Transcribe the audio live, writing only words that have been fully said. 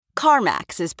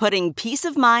CarMax is putting peace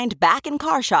of mind back in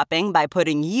car shopping by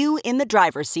putting you in the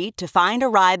driver's seat to find a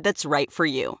ride that's right for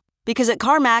you. Because at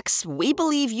CarMax, we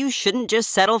believe you shouldn't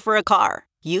just settle for a car.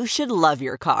 You should love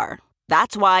your car.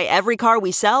 That's why every car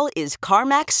we sell is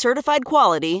CarMax certified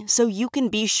quality, so you can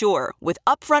be sure with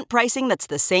upfront pricing that's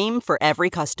the same for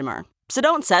every customer. So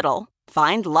don't settle.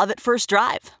 Find love at first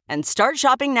drive and start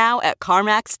shopping now at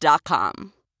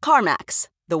CarMax.com. CarMax,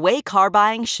 the way car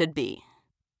buying should be.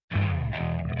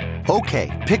 Okay,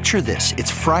 picture this.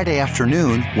 It's Friday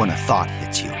afternoon when a thought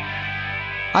hits you.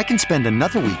 I can spend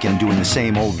another weekend doing the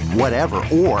same old whatever,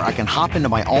 or I can hop into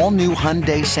my all-new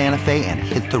Hyundai Santa Fe and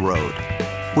hit the road.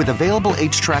 With available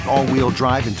H-Track all-wheel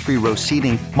drive and 3-row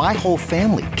seating, my whole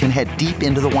family can head deep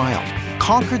into the wild.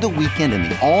 Conquer the weekend in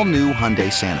the all-new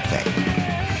Hyundai Santa Fe.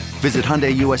 Visit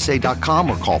HyundaiUSA.com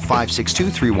or call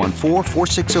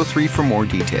 562-314-4603 for more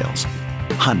details.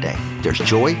 Hyundai, there's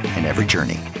joy in every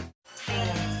journey.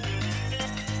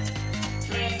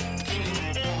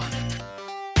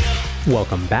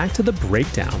 Welcome back to The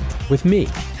Breakdown with me,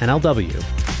 NLW.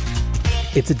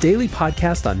 It's a daily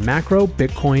podcast on macro,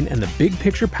 Bitcoin, and the big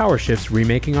picture power shifts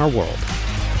remaking our world.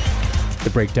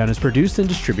 The Breakdown is produced and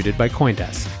distributed by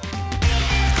CoinDesk.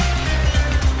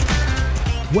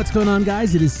 What's going on,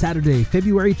 guys? It is Saturday,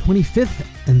 February 25th,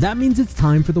 and that means it's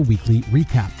time for the weekly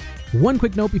recap. One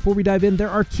quick note before we dive in,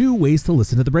 there are two ways to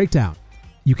listen to The Breakdown.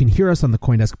 You can hear us on the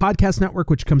CoinDesk Podcast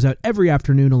Network, which comes out every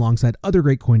afternoon alongside other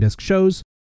great CoinDesk shows,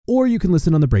 or you can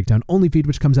listen on the Breakdown Only feed,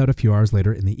 which comes out a few hours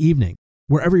later in the evening.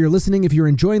 Wherever you're listening, if you're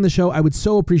enjoying the show, I would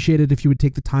so appreciate it if you would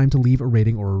take the time to leave a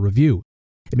rating or a review.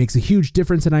 It makes a huge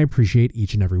difference, and I appreciate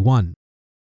each and every one.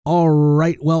 All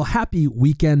right, well, happy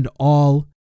weekend all.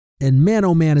 And man,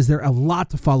 oh man, is there a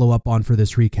lot to follow up on for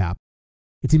this recap.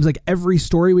 It seems like every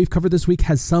story we've covered this week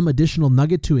has some additional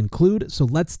nugget to include, so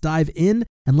let's dive in,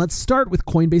 and let's start with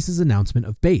Coinbase's announcement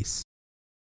of Base.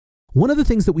 One of the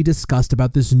things that we discussed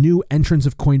about this new entrance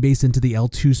of Coinbase into the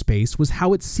L2 space was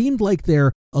how it seemed like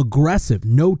their aggressive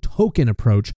no-token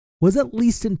approach was at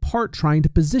least in part trying to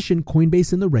position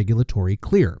Coinbase in the regulatory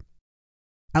clear.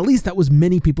 At least that was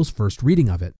many people's first reading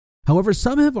of it. However,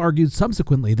 some have argued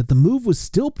subsequently that the move was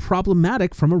still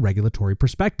problematic from a regulatory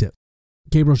perspective.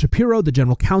 Gabriel Shapiro, the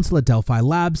general counsel at Delphi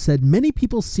Labs, said many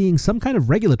people seeing some kind of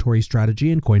regulatory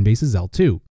strategy in Coinbase's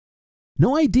L2.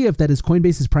 No idea if that is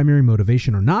Coinbase's primary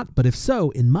motivation or not, but if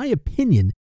so, in my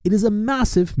opinion, it is a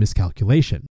massive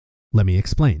miscalculation. Let me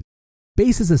explain.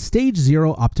 Base is a stage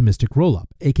 0 optimistic rollup,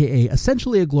 aka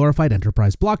essentially a glorified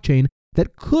enterprise blockchain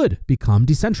that could become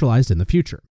decentralized in the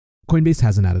future. Coinbase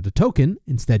hasn't added a token,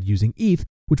 instead using ETH,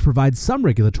 which provides some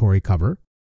regulatory cover.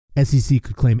 SEC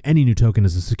could claim any new token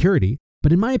as a security,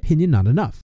 but in my opinion, not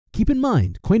enough. Keep in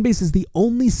mind, Coinbase is the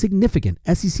only significant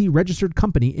SEC-registered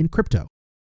company in crypto.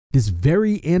 This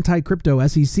very anti-crypto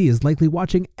SEC is likely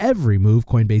watching every move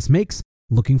Coinbase makes,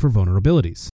 looking for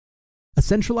vulnerabilities. A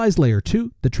centralized layer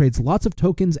 2 that trades lots of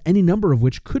tokens, any number of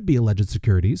which could be alleged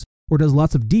securities, or does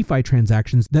lots of DeFi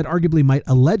transactions that arguably might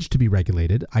allege to be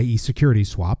regulated, i.e. security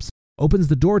swaps, opens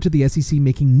the door to the SEC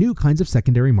making new kinds of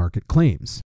secondary market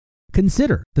claims.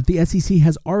 Consider that the SEC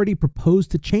has already proposed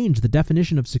to change the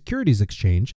definition of securities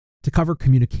exchange to cover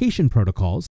communication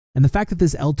protocols, and the fact that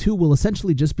this L2 will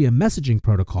essentially just be a messaging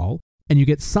protocol, and you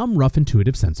get some rough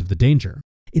intuitive sense of the danger.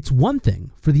 It's one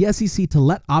thing for the SEC to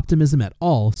let optimism at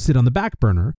all sit on the back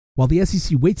burner, while the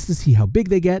SEC waits to see how big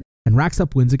they get and racks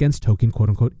up wins against token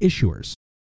quote-unquote issuers.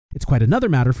 It's quite another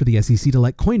matter for the SEC to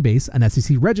let Coinbase, an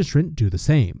SEC registrant, do the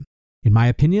same. In my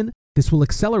opinion, this will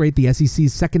accelerate the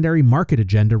SEC's secondary market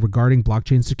agenda regarding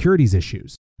blockchain securities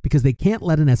issues, because they can't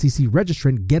let an SEC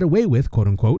registrant get away with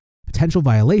quote-unquote potential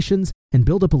violations and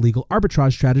build up a legal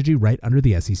arbitrage strategy right under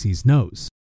the SEC's nose.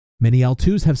 Many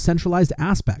L2s have centralized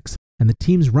aspects, and the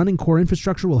teams running core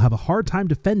infrastructure will have a hard time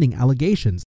defending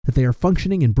allegations that they are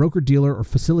functioning in broker-dealer or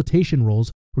facilitation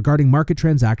roles regarding market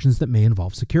transactions that may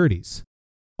involve securities.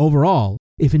 Overall,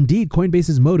 if indeed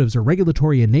Coinbase's motives are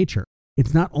regulatory in nature,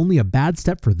 it's not only a bad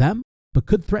step for them, but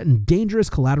could threaten dangerous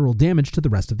collateral damage to the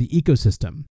rest of the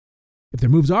ecosystem. If their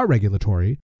moves are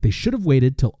regulatory, they should have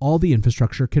waited till all the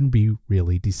infrastructure can be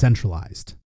really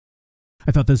decentralized.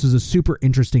 I thought this was a super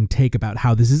interesting take about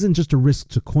how this isn't just a risk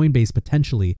to Coinbase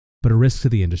potentially, but a risk to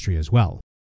the industry as well.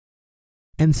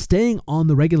 And staying on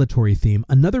the regulatory theme,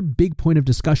 another big point of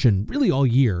discussion really all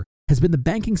year has been the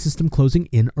banking system closing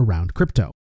in around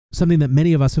crypto, something that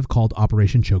many of us have called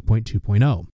Operation Choke Point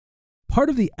 2.0. Part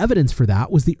of the evidence for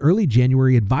that was the early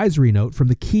January advisory note from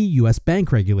the key US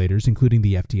bank regulators, including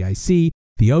the FDIC,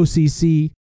 the OCC,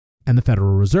 and the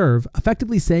Federal Reserve,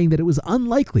 effectively saying that it was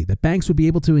unlikely that banks would be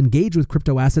able to engage with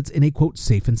crypto assets in a, quote,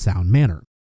 safe and sound manner.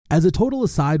 As a total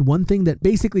aside, one thing that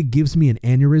basically gives me an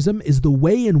aneurysm is the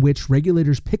way in which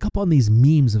regulators pick up on these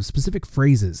memes of specific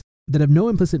phrases that have no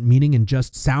implicit meaning and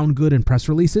just sound good in press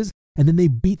releases, and then they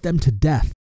beat them to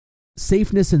death.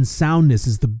 Safeness and soundness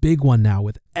is the big one now,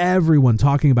 with everyone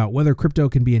talking about whether crypto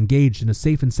can be engaged in a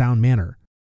safe and sound manner.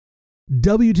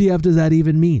 WTF does that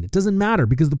even mean? It doesn't matter,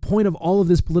 because the point of all of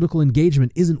this political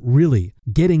engagement isn't really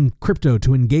getting crypto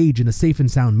to engage in a safe and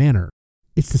sound manner.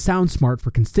 It's to sound smart for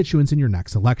constituents in your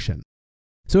next election.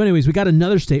 So anyways, we got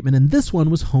another statement, and this one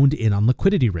was honed in on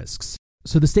liquidity risks.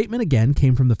 So the statement again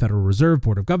came from the Federal Reserve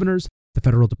Board of Governors, the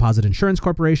Federal Deposit Insurance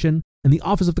Corporation, and the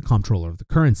Office of the Comptroller of the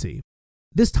Currency.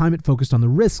 This time it focused on the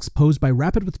risks posed by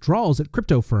rapid withdrawals at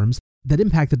crypto firms that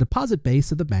impact the deposit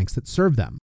base of the banks that serve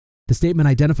them. The statement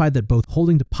identified that both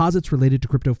holding deposits related to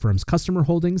crypto firms' customer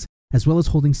holdings, as well as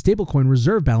holding stablecoin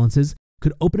reserve balances,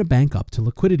 could open a bank up to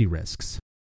liquidity risks.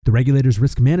 The regulator's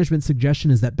risk management suggestion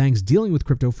is that banks dealing with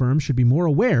crypto firms should be more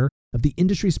aware of the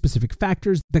industry-specific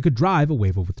factors that could drive a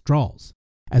wave of withdrawals,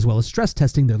 as well as stress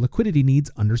testing their liquidity needs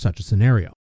under such a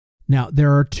scenario. Now,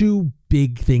 there are two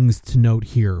big things to note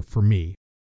here for me.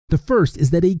 The first is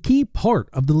that a key part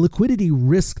of the liquidity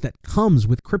risk that comes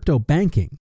with crypto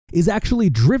banking is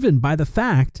actually driven by the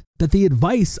fact that the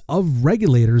advice of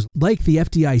regulators like the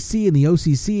FDIC and the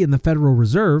OCC and the Federal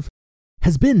Reserve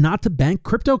has been not to bank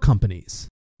crypto companies.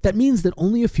 That means that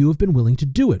only a few have been willing to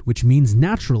do it, which means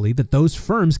naturally that those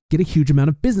firms get a huge amount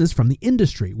of business from the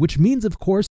industry, which means, of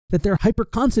course, that they're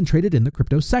hyper-concentrated in the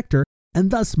crypto sector and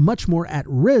thus much more at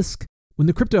risk when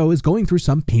the crypto is going through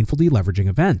some painful deleveraging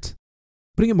event.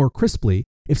 Putting it more crisply,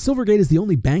 if Silvergate is the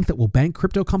only bank that will bank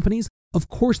crypto companies, of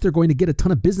course they're going to get a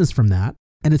ton of business from that,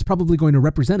 and it's probably going to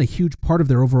represent a huge part of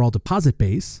their overall deposit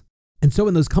base. And so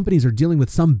when those companies are dealing with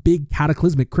some big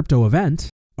cataclysmic crypto event,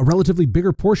 a relatively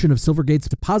bigger portion of Silvergate's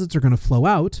deposits are going to flow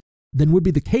out than would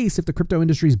be the case if the crypto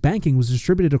industry's banking was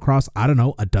distributed across,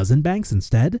 a dozen banks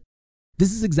instead.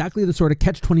 This is exactly the sort of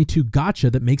catch-22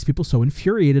 gotcha that makes people so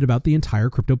infuriated about the entire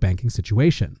crypto banking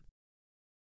situation.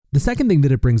 The second thing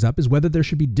that it brings up is whether there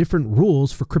should be different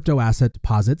rules for crypto asset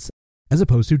deposits as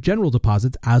opposed to general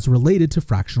deposits as related to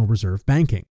fractional reserve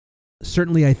banking.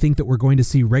 Certainly, I think that we're going to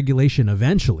see regulation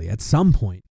eventually at some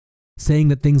point, saying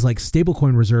that things like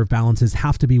stablecoin reserve balances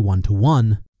have to be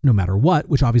one-to-one, no matter what,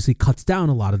 which obviously cuts down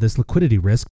a lot of this liquidity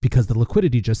risk because the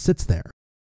liquidity just sits there.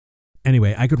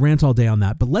 Anyway, I could rant all day on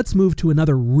that, but let's move to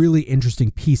another really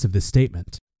interesting piece of this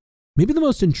statement. Maybe the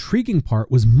most intriguing part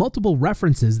was multiple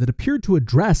references that appeared to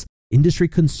address industry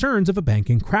concerns of a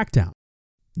banking crackdown.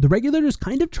 The regulators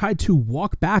kind of tried to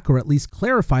walk back or at least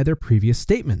clarify their previous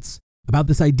statements about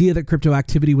this idea that crypto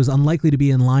activity was unlikely to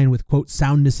be in line with, quote,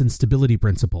 soundness and stability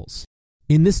principles.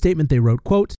 In this statement, they wrote,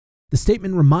 quote, "The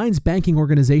statement reminds banking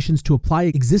organizations to apply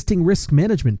existing risk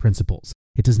management principles.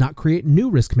 It does not create new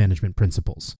risk management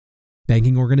principles.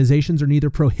 Banking organizations are neither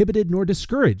prohibited nor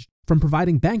discouraged from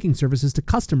providing banking services to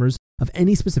customers of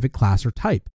any specific class or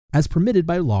type, as permitted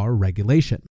by law or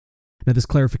regulation." Now, this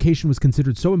clarification was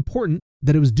considered so important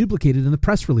that it was duplicated in the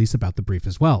press release about the brief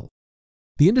as well.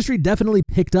 The industry definitely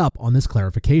picked up on this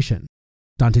clarification.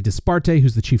 Dante Disparte,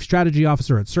 who's the chief strategy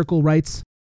officer at Circle, writes,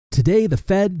 "Today, the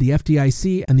Fed, the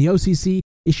FDIC, and the OCC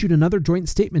issued another joint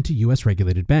statement to U.S.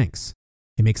 regulated banks.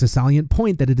 It makes a salient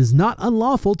point that it is not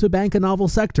unlawful to bank a novel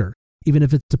sector, even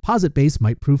if its deposit base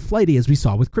might prove flighty, as we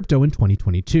saw with crypto in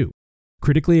 2022.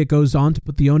 Critically, it goes on to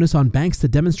put the onus on banks to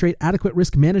demonstrate adequate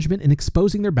risk management in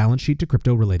exposing their balance sheet to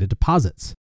crypto-related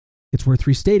deposits. It's worth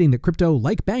restating that crypto,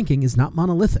 like banking, is not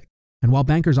monolithic, and while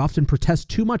bankers often protest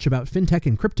too much about fintech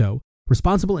and crypto,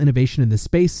 responsible innovation in this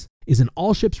space is an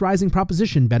all-ships-rising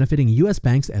proposition benefiting U.S.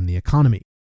 banks and the economy."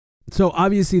 So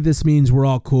obviously this means we're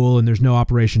all cool and there's no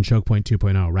Operation Choke Point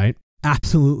 2.0, right?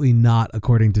 Absolutely not,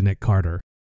 according to Nick Carter.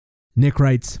 Nick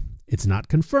writes, "It's not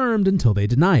confirmed until they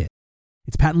deny it.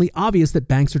 It's patently obvious that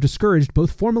banks are discouraged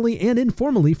both formally and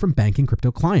informally from banking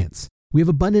crypto clients. We have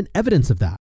abundant evidence of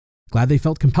that. Glad they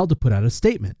felt compelled to put out a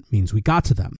statement. Means we got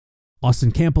to them."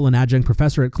 Austin Campbell, an adjunct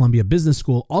professor at Columbia Business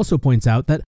School, also points out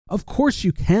that, of course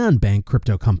you can bank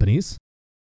crypto companies,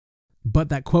 but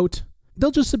that, quote,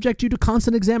 "They'll just subject you to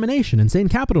constant examination, insane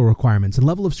capital requirements, and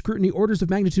level of scrutiny orders of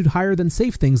magnitude higher than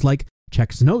safe things like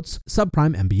checks notes,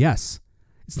 subprime MBS.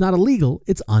 It's not illegal,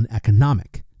 it's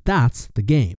uneconomic. That's the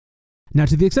game." Now,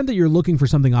 to the extent that you're looking for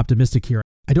something optimistic here,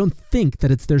 I don't think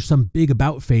that there's some big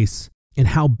about face in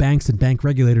how banks and bank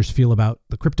regulators feel about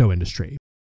the crypto industry.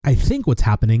 I think what's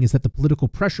happening is that the political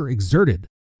pressure exerted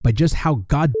by just how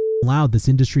goddamn loud this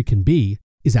industry can be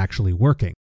is actually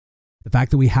working. The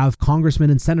fact that we have congressmen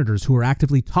and senators who are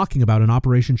actively talking about an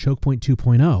Operation Choke Point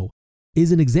 2.0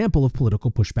 is an example of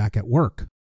political pushback at work.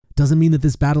 doesn't mean that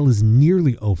this battle is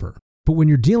nearly over. But when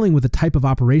you're dealing with a type of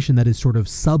operation that is sort of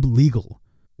sub-legal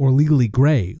or legally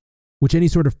gray, which any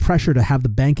sort of pressure to have the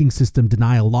banking system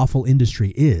deny a lawful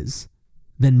industry is,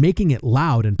 then making it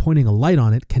loud and pointing a light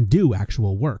on it can do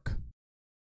actual work.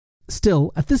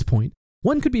 Still, at this point,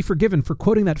 one could be forgiven for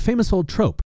quoting that famous old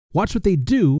trope, watch what they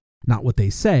do, not what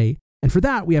they say, and for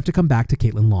that we have to come back to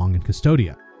Caitlin Long and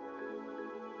Custodia.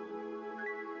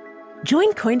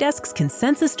 Join CoinDesk's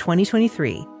Consensus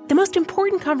 2023, the most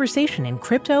important conversation in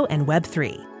crypto and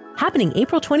Web3, happening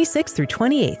April 26th through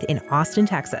 28th in Austin,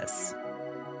 Texas.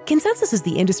 Consensus is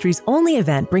the industry's only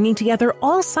event bringing together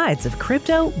all sides of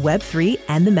crypto, Web3,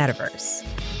 and the metaverse.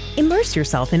 Immerse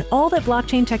yourself in all that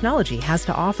blockchain technology has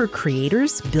to offer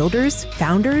creators, builders,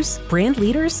 founders, brand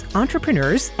leaders,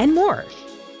 entrepreneurs, and more.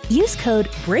 Use code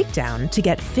BREAKDOWN to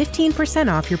get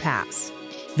 15% off your pass.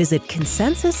 Visit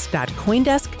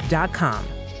consensus.coindesk.com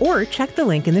or check the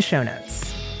link in the show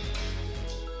notes.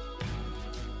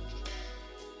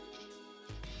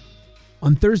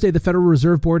 On Thursday, the Federal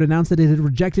Reserve Board announced that it had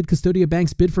rejected Custodia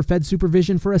Bank's bid for Fed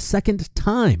supervision for a second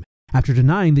time after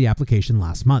denying the application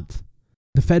last month.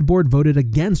 The Fed Board voted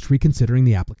against reconsidering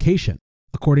the application.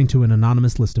 According to an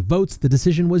anonymous list of votes, the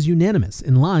decision was unanimous,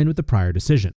 in line with the prior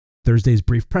decision. Thursday's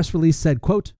brief press release said,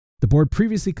 quote, "The board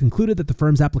previously concluded that the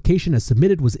firm's application as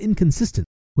submitted was inconsistent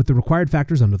with the required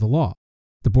factors under the law.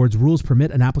 The board's rules permit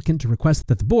an applicant to request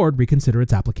that the board reconsider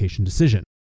its application decision.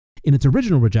 In its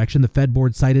original rejection, the Fed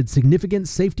Board cited significant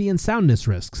safety and soundness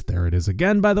risks," there it is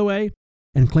again, by the way,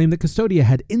 and claimed that Custodia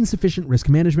had insufficient risk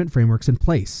management frameworks in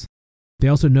place. They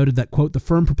also noted that, quote, "the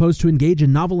firm proposed to engage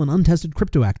in novel and untested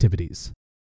crypto activities."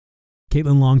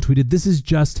 Caitlin Long tweeted, "This is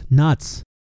just nuts.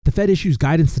 The Fed issues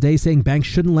guidance today saying banks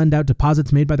shouldn't lend out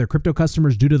deposits made by their crypto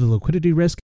customers due to the liquidity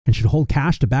risk and should hold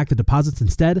cash to back the deposits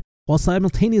instead, while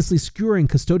simultaneously skewering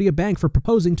Custodia Bank for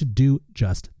proposing to do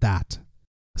just that."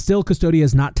 Still, Custodia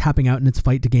is not tapping out in its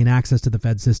fight to gain access to the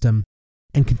Fed system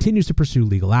and continues to pursue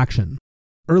legal action.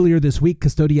 Earlier this week,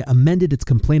 Custodia amended its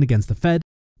complaint against the Fed,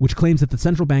 which claims that the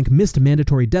central bank missed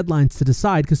mandatory deadlines to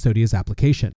decide Custodia's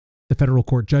application. The federal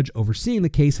court judge overseeing the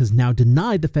case has now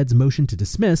denied the Fed's motion to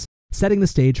dismiss, setting the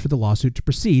stage for the lawsuit to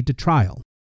proceed to trial.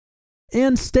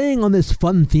 And staying on this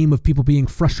fun theme of people being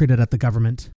frustrated at the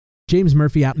government, James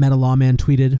Murphy at MetaLawman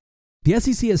tweeted, "The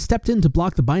SEC has stepped in to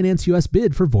block the Binance US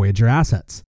bid for Voyager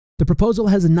assets. The proposal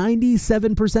has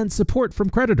 97% support from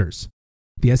creditors.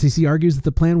 The SEC argues that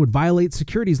the plan would violate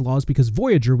securities laws because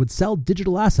Voyager would sell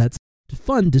digital assets to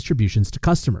fund distributions to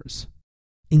customers."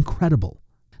 Incredible.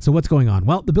 So what's going on?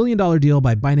 Well, the billion-dollar deal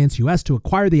by Binance US to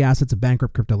acquire the assets of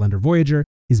bankrupt crypto lender Voyager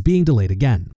is being delayed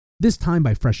again, this time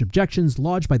by fresh objections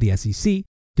lodged by the SEC,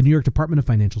 the New York Department of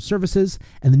Financial Services,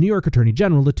 and the New York Attorney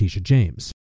General Letitia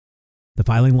James. The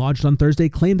filing lodged on Thursday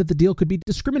claimed that the deal could be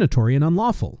discriminatory and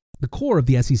unlawful. The core of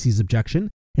the SEC's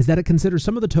objection is that it considers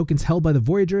some of the tokens held by the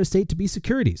Voyager estate to be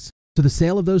securities, so the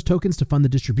sale of those tokens to fund the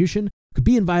distribution could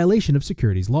be in violation of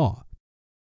securities law.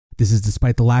 This is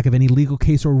despite the lack of any legal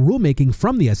case or rulemaking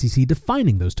from the SEC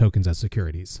defining those tokens as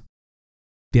securities.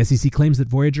 The SEC claims that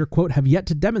Voyager, quote, "have yet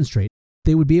to demonstrate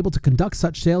they would be able to conduct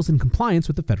such sales in compliance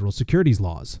with the federal securities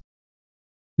laws."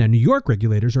 Now, New York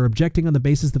regulators are objecting on the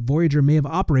basis that Voyager may have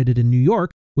operated in New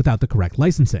York without the correct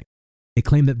licensing. They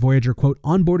claim that Voyager, quote,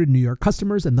 "onboarded New York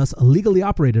customers and thus illegally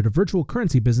operated a virtual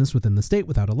currency business within the state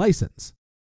without a license."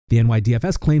 The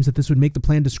NYDFS claims that this would make the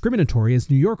plan discriminatory as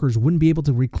New Yorkers wouldn't be able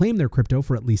to reclaim their crypto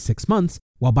for at least 6 months,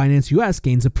 while Binance US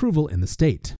gains approval in the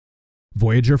state.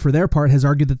 Voyager, for their part, has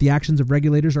argued that the actions of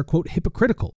regulators are, quote,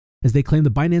 "hypocritical," as they claim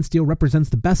the Binance deal represents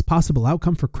the best possible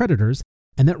outcome for creditors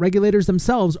and that regulators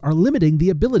themselves are limiting the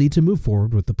ability to move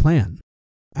forward with the plan.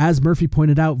 As Murphy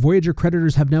pointed out, Voyager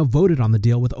creditors have now voted on the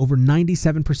deal, with over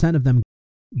 97% of them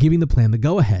giving the plan the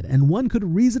go-ahead, and one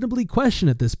could reasonably question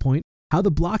at this point how the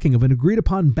blocking of an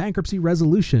agreed-upon bankruptcy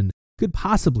resolution could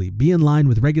possibly be in line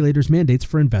with regulators' mandates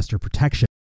for investor protection.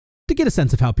 To get a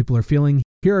sense of how people are feeling,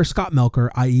 here are Scott Melker,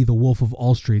 i.e. the Wolf of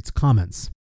All Street's comments.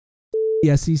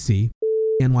 The SEC,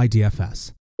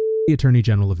 NYDFS, the Attorney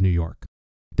General of New York.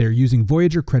 They're using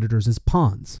Voyager creditors as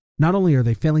pawns. Not only are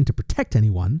they failing to protect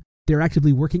anyone, they're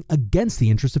actively working against the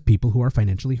interests of people who are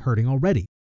financially hurting already.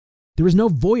 There is no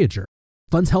Voyager.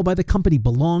 Funds held by the company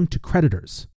belong to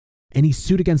creditors. Any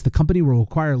suit against the company will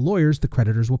require lawyers the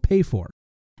creditors will pay for.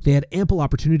 They had ample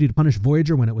opportunity to punish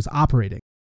Voyager when it was operating.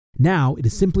 Now it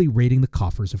is simply raiding the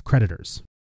coffers of creditors.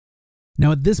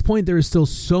 Now at this point, there is still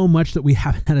so much that we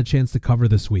haven't had a chance to cover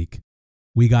this week.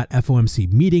 We got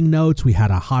FOMC meeting notes, we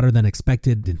had a hotter than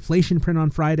expected inflation print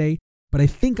on Friday, but I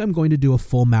think I'm going to do a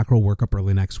full macro workup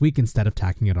early next week instead of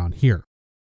tacking it on here.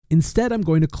 Instead, I'm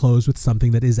going to close with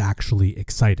something that is actually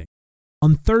exciting.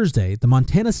 On Thursday, the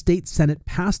Montana State Senate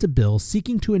passed a bill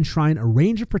seeking to enshrine a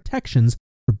range of protections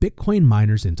for Bitcoin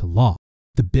miners into law.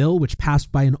 The bill, which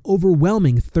passed by an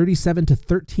overwhelming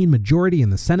 37-13 majority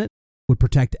in the Senate, would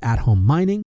protect at-home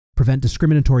mining, prevent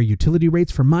discriminatory utility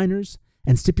rates for miners,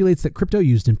 and stipulates that crypto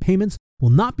used in payments will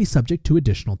not be subject to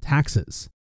additional taxes.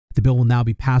 The bill will now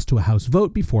be passed to a House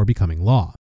vote before becoming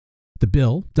law. The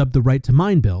bill, dubbed the Right to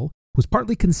Mine Bill, was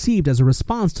partly conceived as a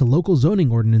response to local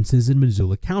zoning ordinances in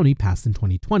Missoula County passed in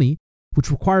 2020, which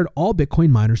required all Bitcoin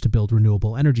miners to build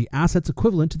renewable energy assets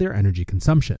equivalent to their energy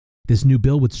consumption. This new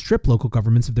bill would strip local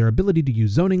governments of their ability to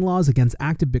use zoning laws against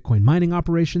active Bitcoin mining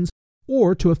operations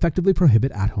or to effectively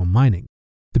prohibit at-home mining.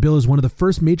 The bill is one of the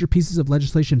first major pieces of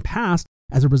legislation passed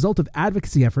as a result of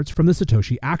advocacy efforts from the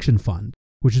Satoshi Action Fund,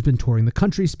 which has been touring the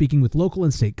country speaking with local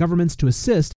and state governments to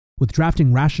assist with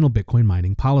drafting rational Bitcoin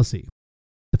mining policy.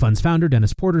 The fund's founder,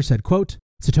 Dennis Porter, said, quote,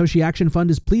 "Satoshi Action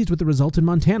Fund is pleased with the result in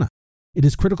Montana. It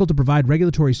is critical to provide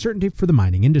regulatory certainty for the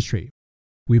mining industry.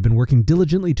 We have been working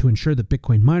diligently to ensure that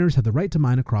Bitcoin miners have the right to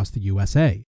mine across the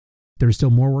USA. There is still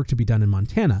more work to be done in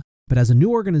Montana, but as a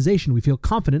new organization, we feel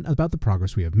confident about the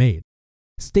progress we have made."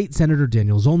 State Senator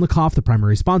Daniel Zolnikoff, the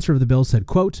primary sponsor of the bill, said,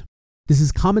 quote, "This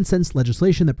is common sense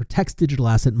legislation that protects digital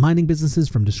asset mining businesses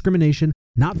from discrimination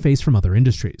not faced from other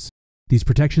industries. These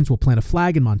protections will plant a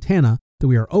flag in Montana that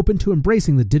we are open to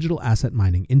embracing the digital asset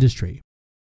mining industry."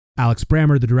 Alex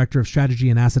Brammer, the Director of Strategy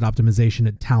and Asset Optimization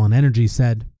at Talon Energy,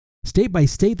 said, "State by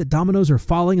state, the dominoes are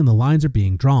falling and the lines are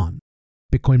being drawn.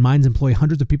 Bitcoin mines employ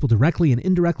hundreds of people directly and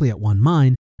indirectly at one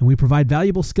mine, and we provide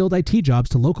valuable skilled IT jobs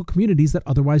to local communities that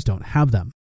otherwise don't have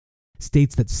them.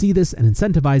 States that see this and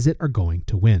incentivize it are going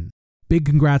to win." Big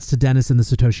congrats to Dennis and the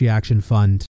Satoshi Action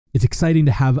Fund. It's exciting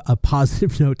to have a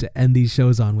positive note to end these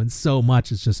shows on when so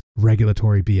much is just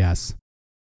regulatory BS.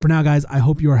 For now, guys, I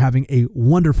hope you are having a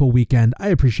wonderful weekend. I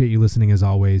appreciate you listening as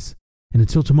always. And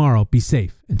until tomorrow, be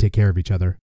safe and take care of each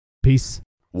other. Peace.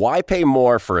 Why pay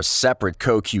more for a separate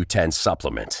CoQ10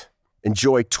 supplement?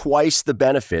 Enjoy twice the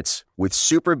benefits with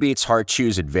SuperBeets Heart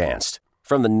Chews Advanced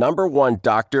from the #1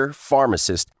 doctor,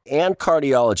 pharmacist, and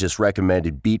cardiologist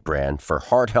recommended Beet brand for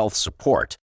heart health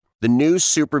support. The new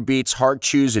SuperBeets Heart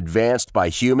Chews Advanced by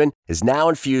Human is now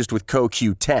infused with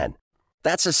CoQ10.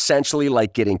 That's essentially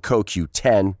like getting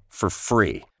CoQ10 for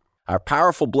free. Our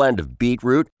powerful blend of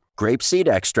beetroot, grapeseed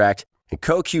extract, and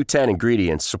CoQ10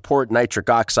 ingredients support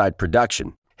nitric oxide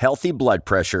production, healthy blood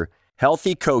pressure,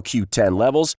 healthy CoQ10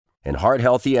 levels, and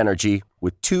heart-healthy energy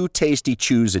with 2 tasty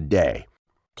chews a day.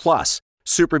 Plus,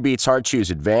 SuperBeets Heart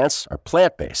Chews Advance are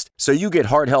plant-based, so you get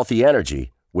heart-healthy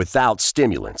energy without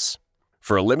stimulants.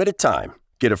 For a limited time,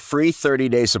 get a free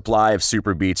 30-day supply of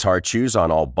SuperBeets Heart Chews on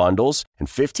all bundles and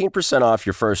 15% off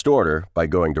your first order by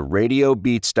going to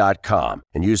RadioBeets.com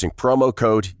and using promo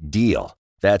code DEAL.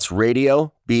 That's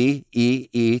Radio, BEETS.com,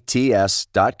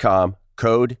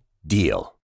 code DEAL.